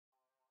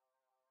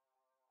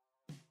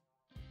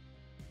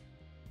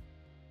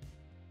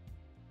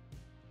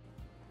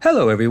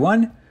Hello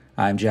everyone,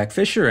 I'm Jack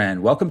Fisher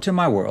and welcome to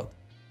my world.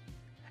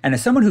 And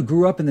as someone who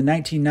grew up in the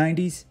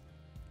 1990s,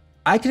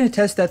 I can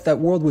attest that that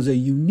world was a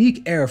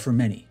unique era for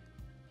many.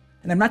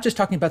 And I'm not just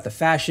talking about the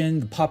fashion,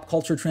 the pop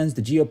culture trends,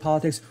 the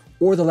geopolitics,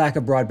 or the lack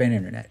of broadband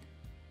internet.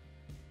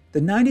 The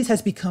 90s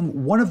has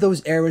become one of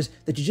those eras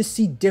that you just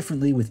see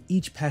differently with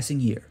each passing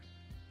year.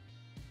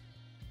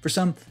 For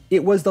some,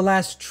 it was the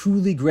last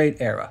truly great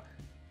era,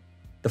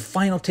 the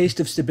final taste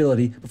of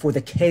stability before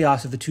the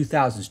chaos of the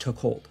 2000s took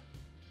hold.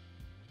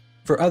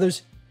 For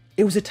others,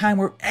 it was a time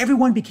where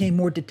everyone became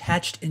more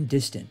detached and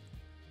distant,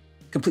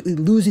 completely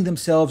losing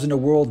themselves in a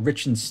world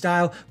rich in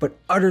style but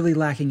utterly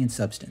lacking in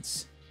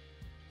substance.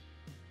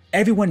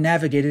 Everyone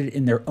navigated it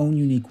in their own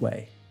unique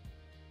way.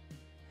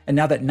 And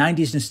now that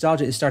 90s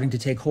nostalgia is starting to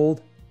take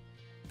hold,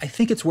 I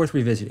think it's worth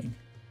revisiting.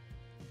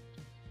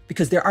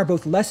 Because there are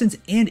both lessons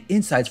and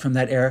insights from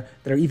that era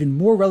that are even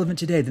more relevant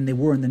today than they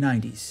were in the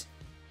 90s.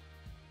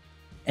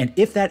 And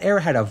if that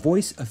era had a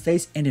voice, a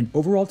face, and an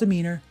overall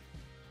demeanor,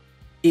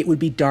 it would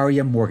be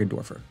Daria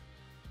Morgendorffer.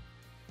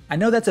 I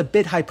know that's a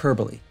bit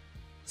hyperbole,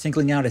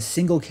 singling out a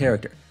single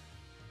character,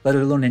 let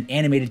alone an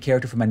animated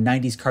character from a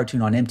 90s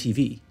cartoon on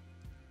MTV.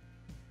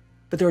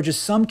 But there are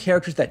just some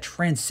characters that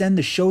transcend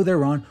the show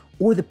they're on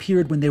or the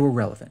period when they were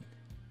relevant.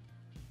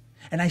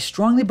 And I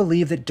strongly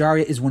believe that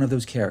Daria is one of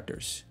those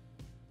characters.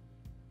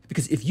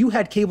 Because if you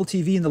had cable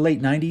TV in the late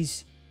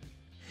 90s,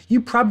 you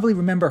probably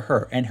remember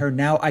her and her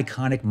now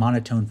iconic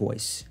monotone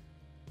voice.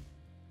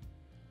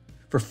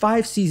 For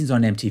 5 seasons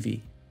on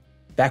MTV,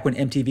 back when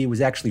MTV was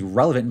actually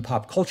relevant in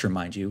pop culture,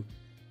 mind you,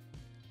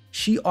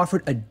 she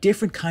offered a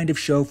different kind of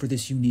show for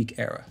this unique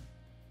era.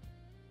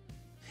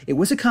 It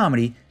was a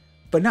comedy,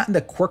 but not in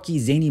the quirky,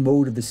 zany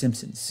mode of The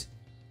Simpsons.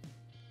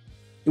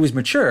 It was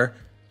mature,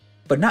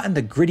 but not in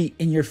the gritty,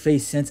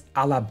 in-your-face sense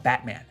a la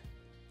Batman.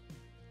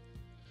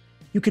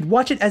 You could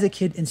watch it as a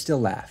kid and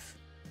still laugh.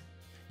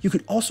 You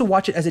could also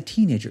watch it as a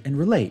teenager and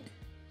relate.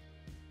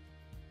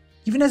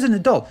 Even as an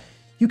adult,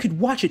 you could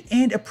watch it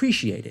and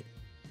appreciate it,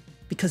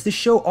 because this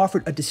show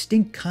offered a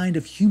distinct kind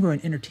of humor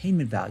and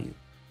entertainment value,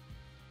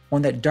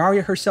 one that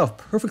Daria herself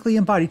perfectly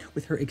embodied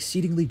with her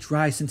exceedingly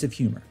dry sense of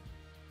humor.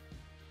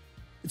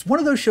 It's one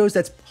of those shows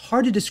that's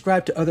hard to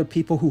describe to other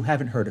people who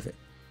haven't heard of it.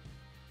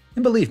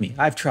 And believe me,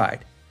 I've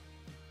tried.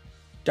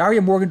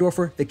 Daria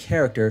Morgendorffer, the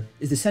character,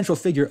 is the central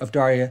figure of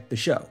Daria, the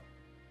show.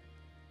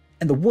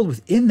 And the world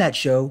within that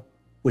show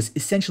was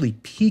essentially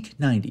peak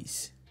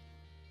 90s.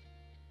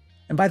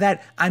 And by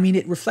that, I mean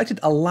it reflected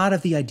a lot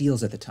of the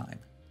ideals at the time.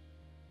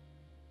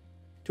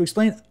 To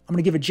explain, I'm going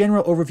to give a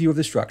general overview of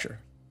the structure.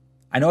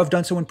 I know I've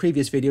done so in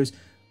previous videos,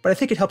 but I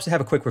think it helps to have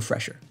a quick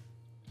refresher.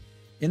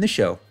 In the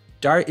show,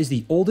 Daria is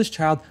the oldest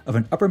child of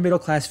an upper middle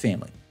class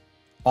family,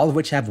 all of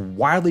which have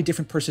wildly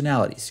different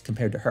personalities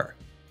compared to her.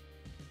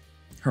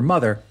 Her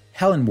mother,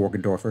 Helen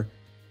Morgendorffer,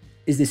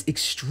 is this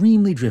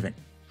extremely driven,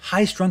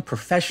 high-strung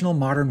professional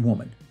modern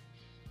woman.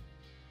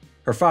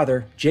 Her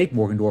father, Jake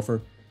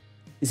Morgendorffer,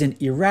 is an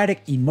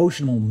erratic,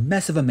 emotional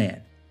mess of a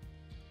man,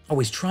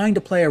 always trying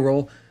to play a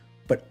role,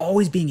 but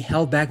always being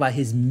held back by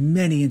his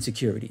many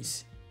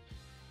insecurities.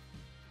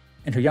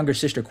 And her younger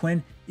sister,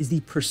 Quinn, is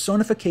the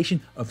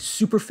personification of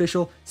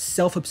superficial,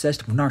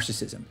 self-obsessed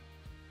narcissism.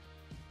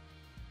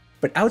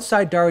 But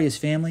outside Daria's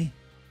family,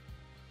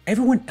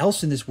 everyone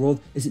else in this world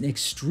is an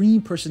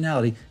extreme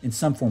personality in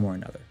some form or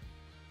another.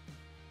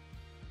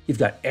 You've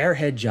got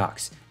airhead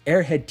jocks,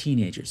 airhead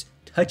teenagers,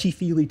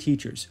 touchy-feely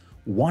teachers,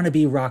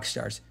 wannabe rock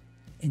stars,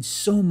 and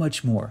so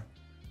much more.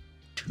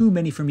 Too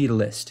many for me to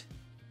list.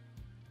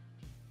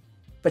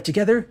 But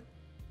together,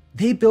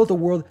 they built a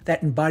world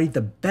that embodied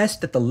the best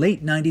that the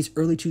late 90s,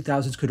 early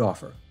 2000s could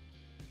offer.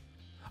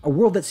 A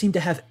world that seemed to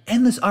have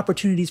endless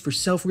opportunities for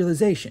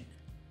self-realization.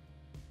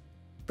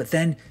 But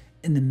then,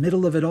 in the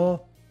middle of it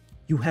all,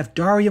 you have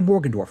Daria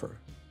Morgendorffer,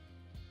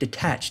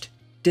 detached,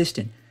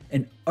 distant,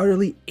 and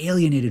utterly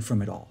alienated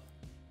from it all.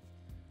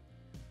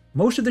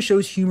 Most of the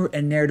show's humor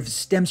and narrative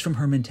stems from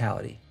her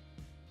mentality.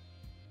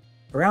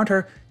 Around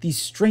her, these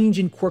strange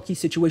and quirky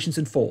situations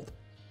unfold,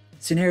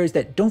 scenarios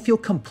that don't feel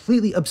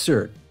completely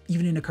absurd,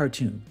 even in a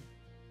cartoon.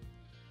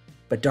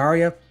 But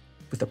Daria,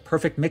 with a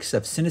perfect mix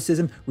of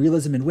cynicism,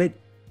 realism, and wit,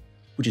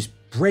 would just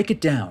break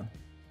it down,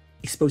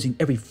 exposing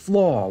every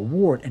flaw,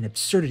 wart, and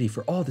absurdity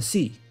for all to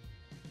see.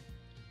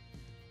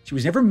 She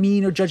was never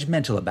mean or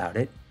judgmental about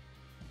it.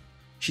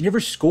 She never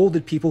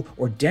scolded people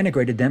or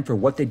denigrated them for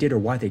what they did or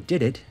why they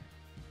did it.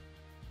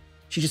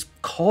 She just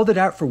called it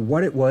out for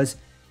what it was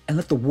and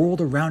let the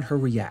world around her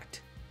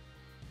react.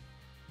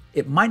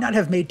 It might not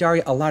have made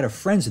Daria a lot of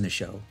friends in the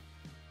show,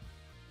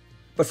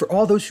 but for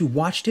all those who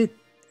watched it,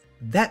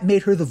 that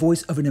made her the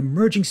voice of an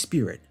emerging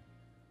spirit,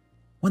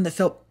 one that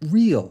felt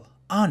real,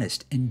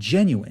 honest, and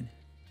genuine.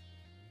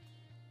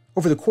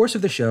 Over the course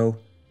of the show,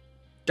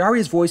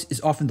 Daria's voice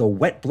is often the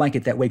wet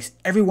blanket that wakes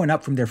everyone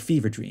up from their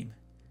fever dream,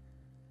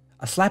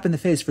 a slap in the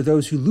face for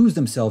those who lose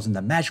themselves in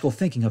the magical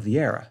thinking of the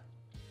era.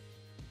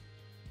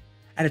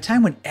 At a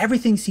time when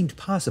everything seemed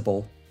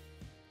possible,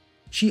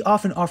 she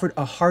often offered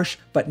a harsh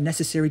but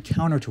necessary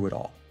counter to it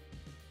all.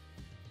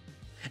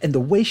 And the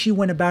way she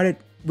went about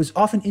it was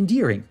often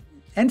endearing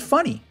and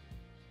funny.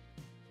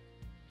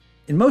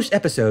 In most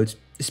episodes,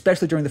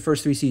 especially during the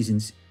first 3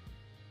 seasons,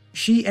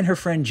 she and her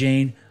friend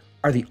Jane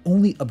are the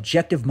only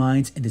objective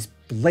minds in this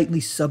blatantly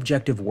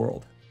subjective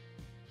world.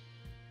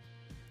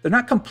 They're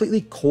not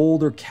completely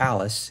cold or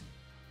callous.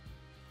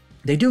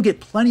 They do get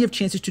plenty of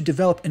chances to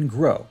develop and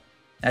grow,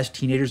 as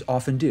teenagers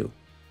often do.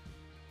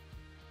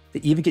 They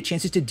even get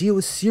chances to deal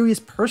with serious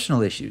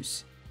personal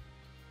issues,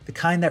 the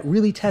kind that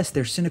really test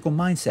their cynical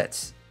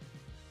mindsets.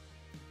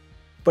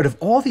 But of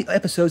all the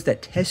episodes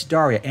that test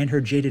Daria and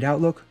her jaded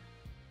outlook,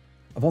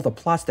 of all the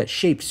plots that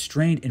shaped,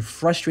 strained, and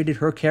frustrated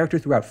her character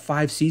throughout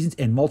 5 seasons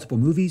and multiple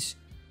movies,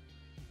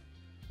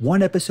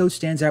 one episode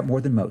stands out more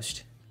than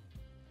most.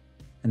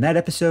 And that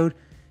episode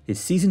is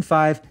Season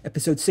 5,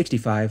 Episode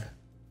 65,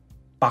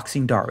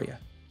 Boxing Daria.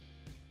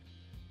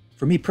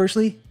 For me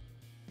personally,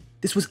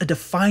 this was a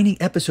defining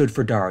episode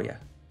for Daria,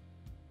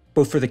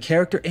 both for the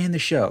character and the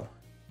show.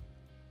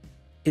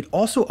 It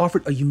also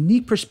offered a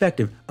unique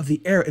perspective of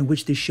the era in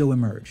which this show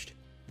emerged.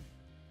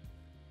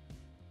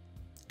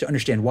 To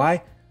understand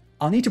why,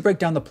 I'll need to break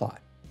down the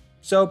plot,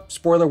 so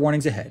spoiler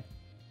warnings ahead,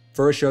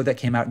 for a show that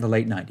came out in the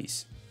late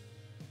 90s.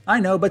 I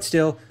know, but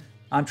still,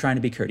 I'm trying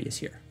to be courteous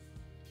here.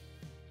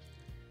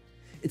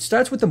 It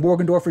starts with the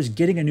Morgendorfers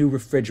getting a new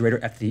refrigerator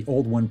after the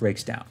old one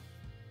breaks down.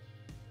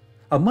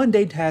 A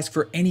mundane task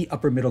for any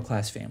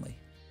upper-middle-class family.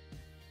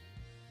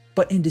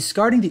 But in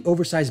discarding the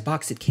oversized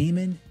box it came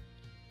in,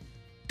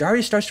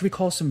 Daria starts to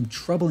recall some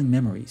troubling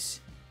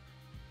memories.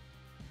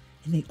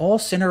 And they all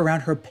center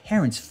around her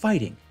parents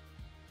fighting.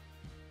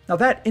 Now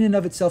that in and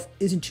of itself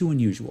isn't too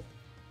unusual.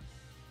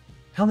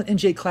 Helen and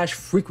Jake clash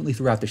frequently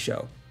throughout the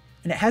show,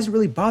 and it hasn't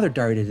really bothered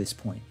Daria to this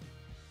point.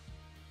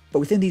 But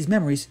within these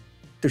memories,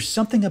 there's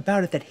something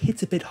about it that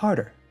hits a bit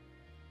harder.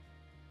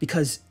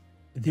 Because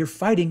they're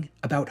fighting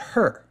about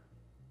her.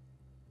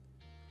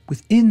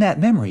 Within that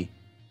memory,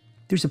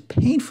 there's a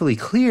painfully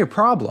clear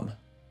problem.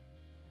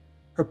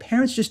 Her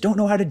parents just don't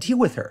know how to deal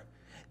with her.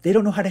 They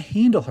don't know how to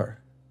handle her.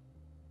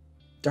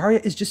 Daria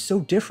is just so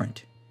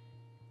different.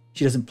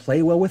 She doesn't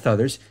play well with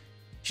others.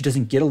 She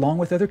doesn't get along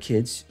with other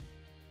kids.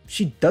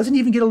 She doesn't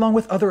even get along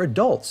with other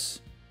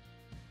adults.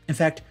 In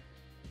fact,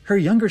 her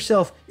younger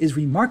self is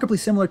remarkably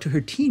similar to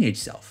her teenage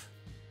self.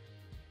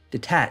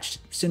 Detached,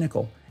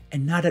 cynical,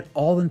 and not at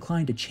all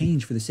inclined to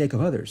change for the sake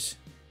of others.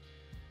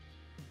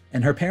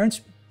 And her parents,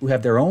 who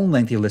have their own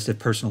lengthy list of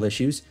personal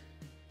issues,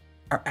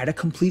 are at a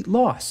complete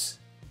loss.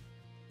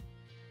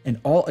 And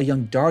all a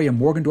young Daria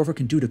Morgendorfer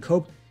can do to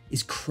cope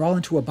is crawl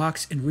into a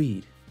box and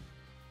read.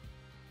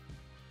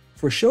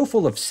 For a show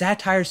full of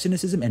satire,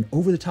 cynicism, and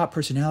over-the-top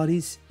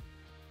personalities,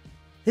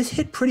 this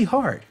hit pretty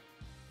hard.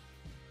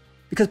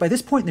 Because by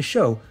this point in the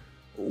show,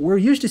 we're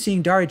used to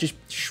seeing Daria just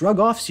shrug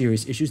off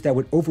serious issues that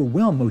would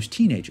overwhelm most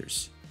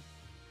teenagers.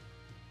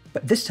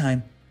 But this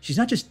time, she's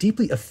not just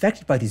deeply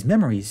affected by these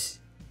memories,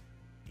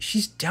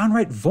 she's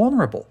downright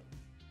vulnerable.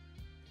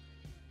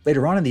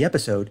 Later on in the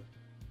episode,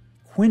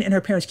 Quinn and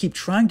her parents keep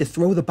trying to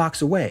throw the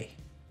box away,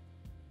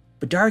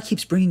 but Daria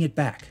keeps bringing it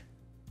back.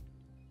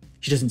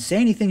 She doesn't say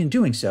anything in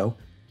doing so.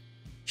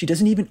 She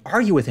doesn't even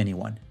argue with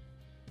anyone,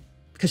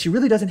 because she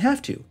really doesn't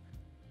have to.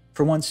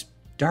 For once,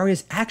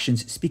 Daria's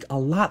actions speak a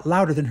lot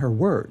louder than her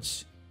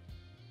words.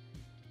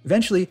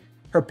 Eventually,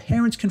 her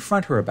parents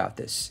confront her about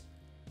this,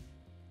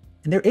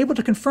 and they're able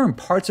to confirm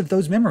parts of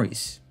those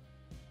memories.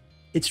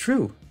 It's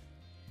true.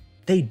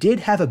 They did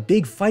have a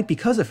big fight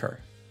because of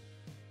her.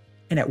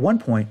 And at one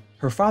point,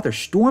 her father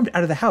stormed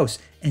out of the house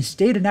and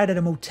stayed a night at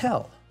a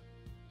motel.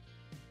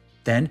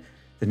 Then,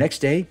 the next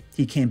day,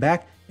 he came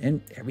back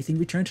and everything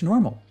returned to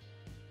normal.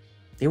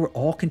 They were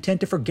all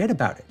content to forget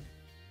about it.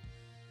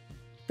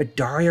 But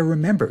Daria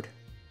remembered.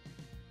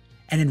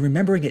 And in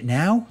remembering it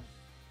now,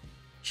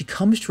 she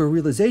comes to a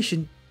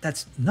realization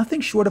that's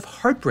nothing short of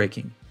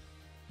heartbreaking.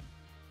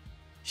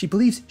 She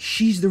believes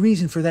she's the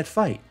reason for that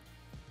fight.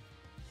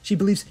 She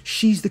believes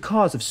she's the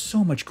cause of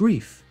so much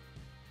grief.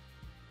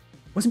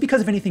 It wasn't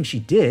because of anything she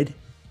did,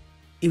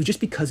 it was just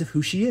because of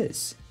who she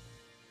is.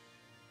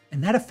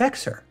 And that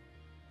affects her.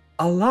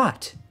 A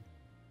lot.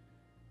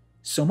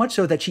 So much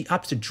so that she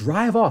opts to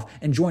drive off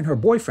and join her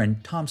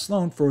boyfriend, Tom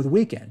Sloan, for the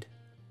weekend.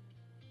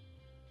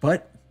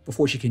 But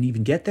before she can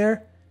even get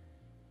there,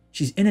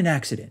 she's in an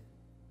accident.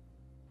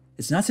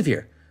 It's not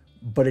severe,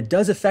 but it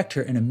does affect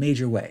her in a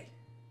major way.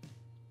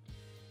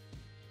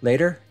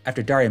 Later,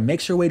 after Daria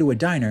makes her way to a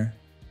diner,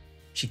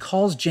 she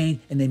calls Jane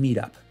and they meet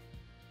up.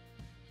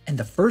 And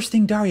the first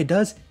thing Daria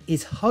does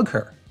is hug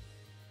her.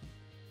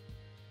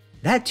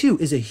 That too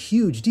is a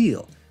huge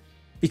deal,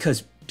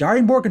 because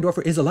Daria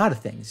Morgendorfer is a lot of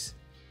things.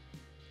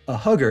 A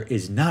hugger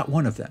is not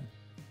one of them.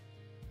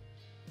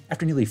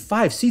 After nearly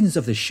 5 seasons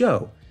of the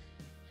show,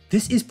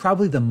 this is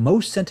probably the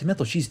most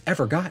sentimental she's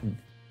ever gotten.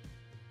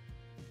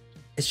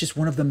 It's just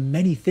one of the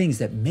many things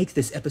that makes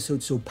this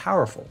episode so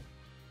powerful.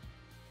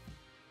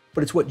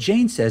 But it's what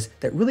Jane says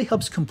that really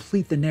helps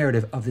complete the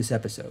narrative of this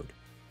episode.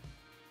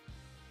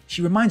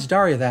 She reminds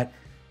Daria that,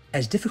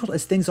 as difficult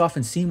as things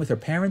often seem with her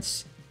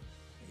parents,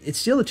 it's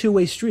still a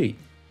two-way street.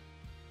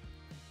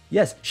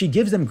 Yes, she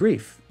gives them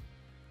grief,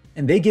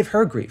 and they give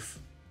her grief.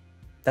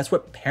 That's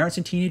what parents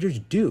and teenagers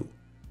do.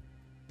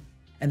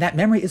 And that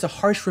memory is a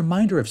harsh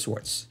reminder of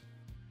sorts.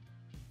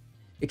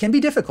 It can be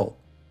difficult,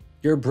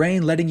 your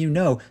brain letting you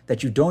know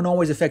that you don't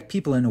always affect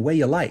people in a way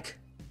you like.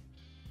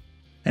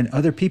 And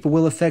other people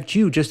will affect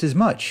you just as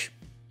much,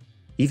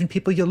 even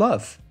people you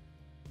love.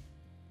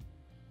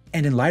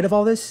 And in light of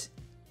all this,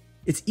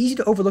 it's easy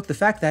to overlook the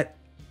fact that,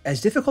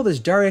 as difficult as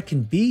Daria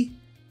can be,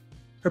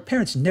 her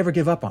parents never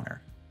give up on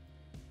her.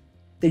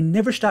 They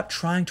never stop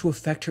trying to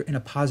affect her in a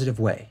positive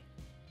way.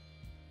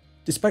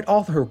 Despite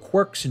all of her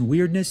quirks and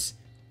weirdness,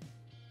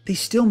 they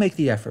still make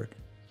the effort.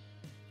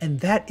 And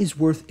that is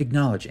worth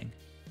acknowledging.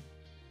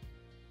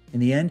 In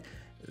the end,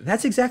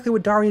 that's exactly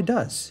what Daria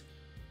does.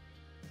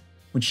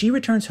 When she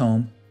returns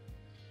home,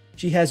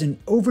 she has an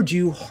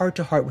overdue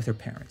heart-to-heart with her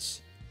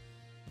parents.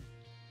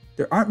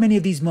 There aren't many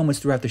of these moments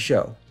throughout the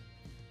show,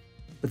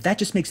 but that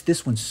just makes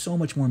this one so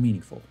much more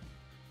meaningful.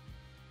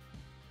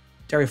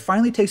 Daria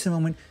finally takes a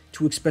moment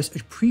to express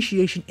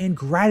appreciation and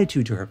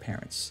gratitude to her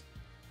parents,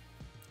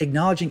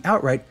 acknowledging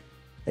outright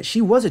that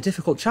she was a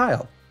difficult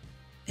child,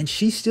 and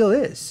she still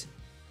is.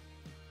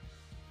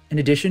 In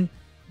addition,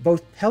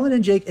 both Helen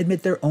and Jake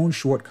admit their own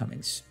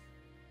shortcomings.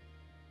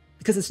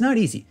 Because it's not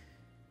easy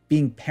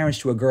being parents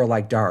to a girl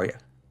like Daria,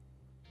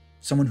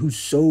 someone who's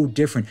so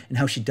different in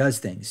how she does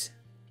things.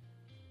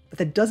 But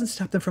that doesn't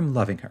stop them from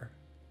loving her,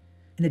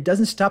 and it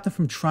doesn't stop them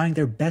from trying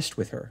their best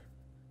with her.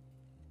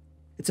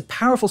 It's a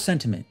powerful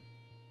sentiment,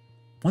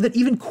 one that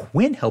even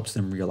Quinn helps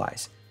them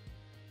realize.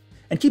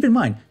 And keep in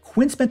mind,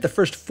 Quinn spent the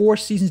first 4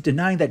 seasons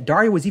denying that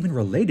Daria was even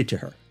related to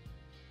her.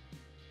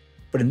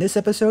 But in this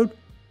episode,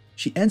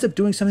 she ends up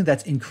doing something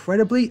that's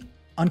incredibly,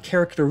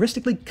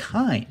 uncharacteristically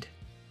kind.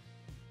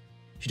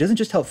 She doesn't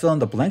just help fill in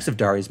the blanks of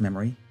Daria's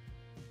memory.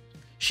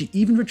 She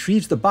even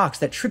retrieves the box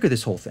that triggered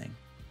this whole thing,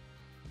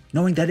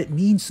 knowing that it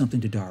means something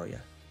to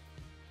Daria.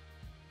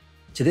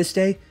 To this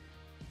day,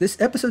 this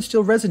episode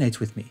still resonates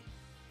with me.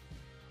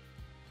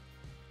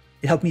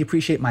 It helped me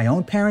appreciate my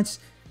own parents,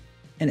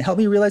 and it helped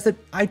me realize that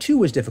I too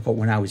was difficult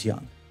when I was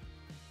young.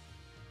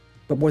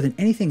 But more than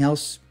anything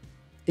else,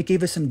 it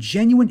gave us some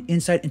genuine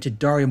insight into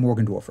Daria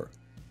Morgendorffer,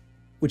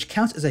 which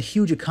counts as a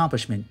huge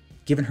accomplishment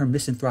given her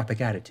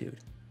misanthropic attitude.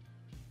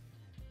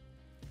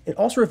 It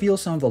also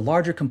reveals some of the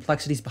larger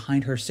complexities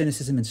behind her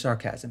cynicism and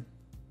sarcasm.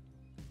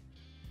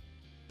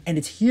 And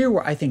it's here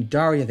where I think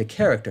Daria, the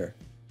character,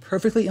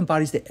 perfectly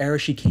embodies the era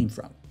she came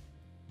from.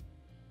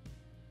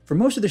 For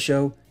most of the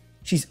show,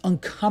 she's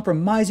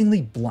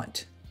uncompromisingly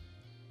blunt,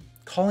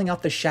 calling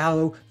out the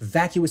shallow,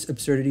 vacuous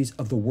absurdities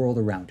of the world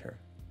around her.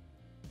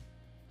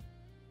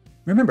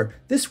 Remember,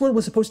 this world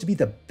was supposed to be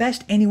the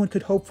best anyone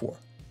could hope for.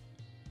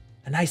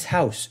 A nice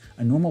house,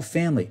 a normal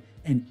family,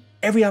 and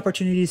every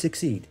opportunity to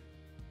succeed.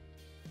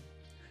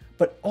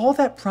 But all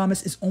that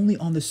promise is only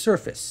on the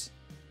surface.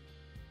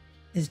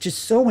 It's just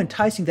so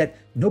enticing that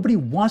nobody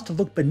wants to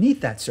look beneath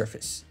that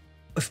surface,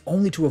 if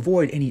only to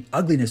avoid any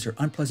ugliness or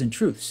unpleasant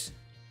truths.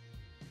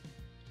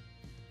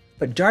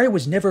 But Daria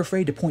was never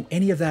afraid to point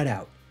any of that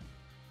out.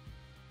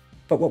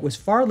 But what was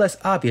far less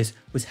obvious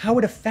was how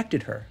it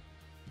affected her.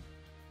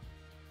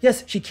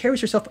 Yes, she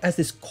carries herself as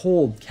this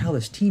cold,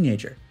 callous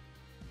teenager,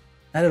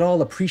 not at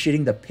all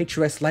appreciating the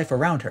picturesque life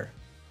around her.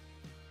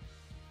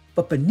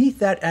 But beneath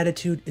that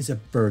attitude is a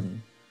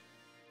burden,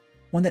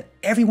 one that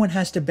everyone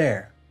has to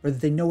bear, whether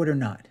they know it or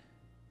not.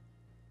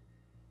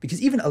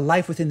 Because even a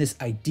life within this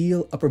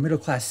ideal upper middle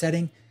class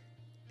setting,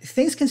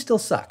 things can still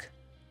suck.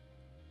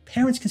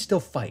 Parents can still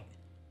fight.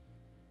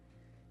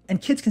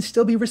 And kids can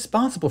still be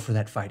responsible for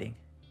that fighting.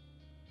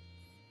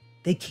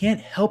 They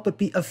can't help but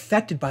be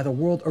affected by the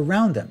world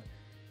around them,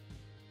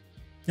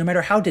 no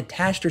matter how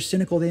detached or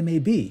cynical they may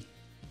be.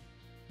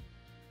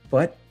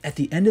 But at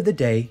the end of the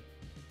day,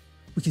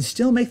 we can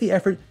still make the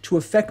effort to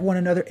affect one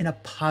another in a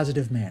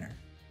positive manner.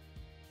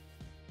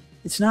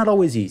 It's not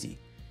always easy.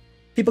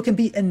 People can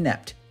be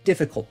inept,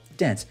 difficult,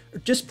 dense, or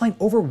just plain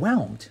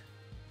overwhelmed.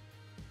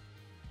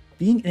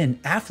 Being in an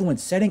affluent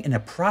setting in a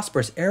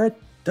prosperous era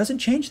doesn't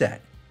change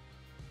that.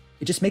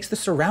 It just makes the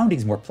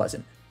surroundings more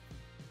pleasant.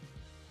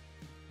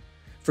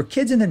 For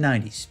kids in the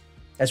 90s,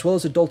 as well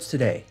as adults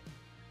today,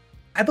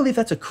 I believe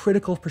that's a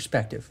critical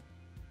perspective.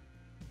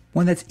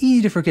 One that's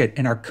easy to forget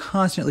in our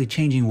constantly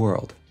changing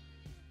world.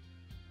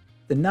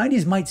 The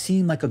 90s might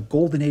seem like a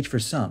golden age for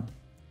some,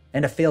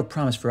 and a failed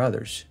promise for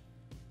others.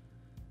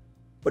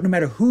 But no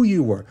matter who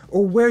you were,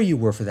 or where you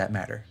were for that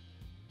matter,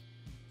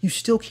 you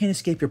still can't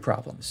escape your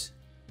problems.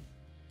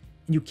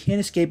 And you can't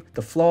escape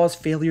the flaws,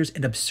 failures,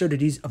 and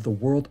absurdities of the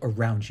world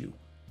around you.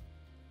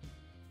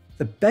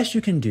 The best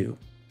you can do,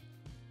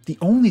 the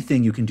only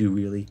thing you can do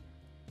really,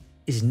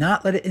 is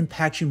not let it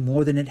impact you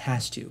more than it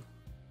has to.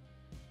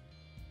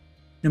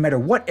 No matter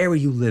what era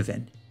you live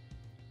in,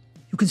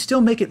 you can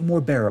still make it more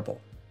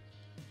bearable.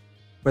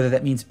 Whether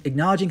that means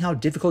acknowledging how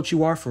difficult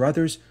you are for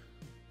others,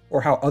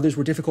 or how others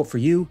were difficult for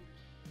you,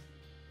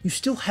 you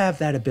still have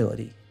that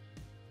ability.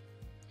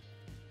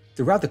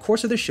 Throughout the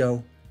course of the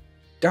show,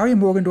 Daria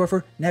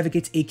Morgendorffer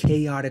navigates a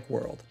chaotic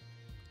world.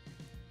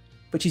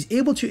 But she's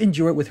able to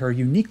endure it with her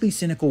uniquely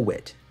cynical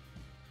wit.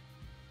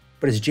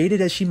 But as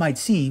jaded as she might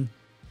seem,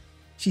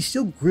 she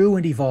still grew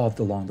and evolved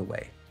along the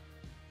way.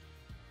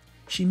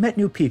 She met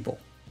new people.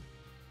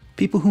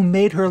 People who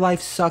made her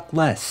life suck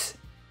less.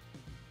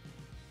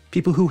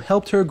 People who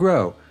helped her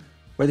grow,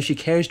 whether she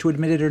cares to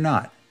admit it or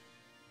not.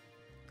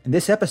 In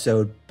this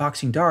episode,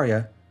 Boxing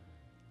Daria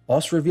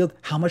also revealed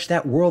how much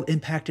that world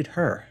impacted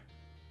her.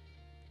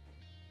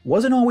 It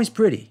wasn't always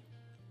pretty,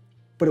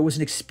 but it was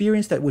an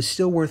experience that was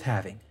still worth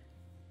having.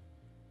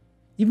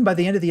 Even by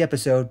the end of the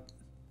episode,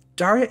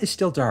 Daria is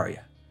still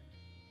Daria,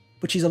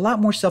 but she's a lot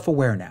more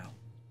self-aware now,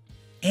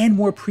 and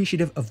more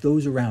appreciative of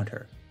those around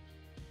her.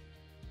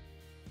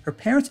 Her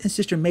parents and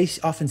sister may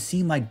often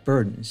seem like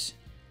burdens,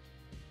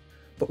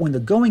 but when the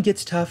going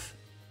gets tough,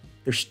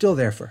 they're still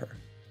there for her.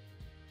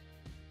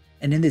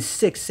 And in this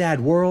sick, sad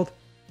world,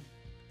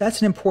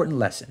 that's an important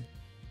lesson,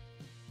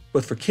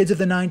 both for kids of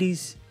the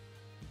 90s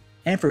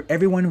and for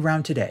everyone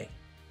around today.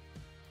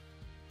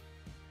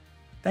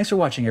 Thanks for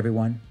watching,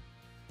 everyone,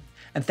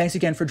 and thanks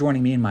again for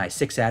joining me in my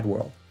sick, sad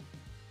world.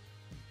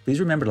 Please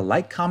remember to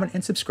like, comment,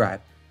 and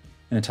subscribe,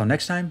 and until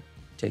next time,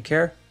 take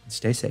care and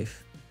stay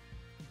safe.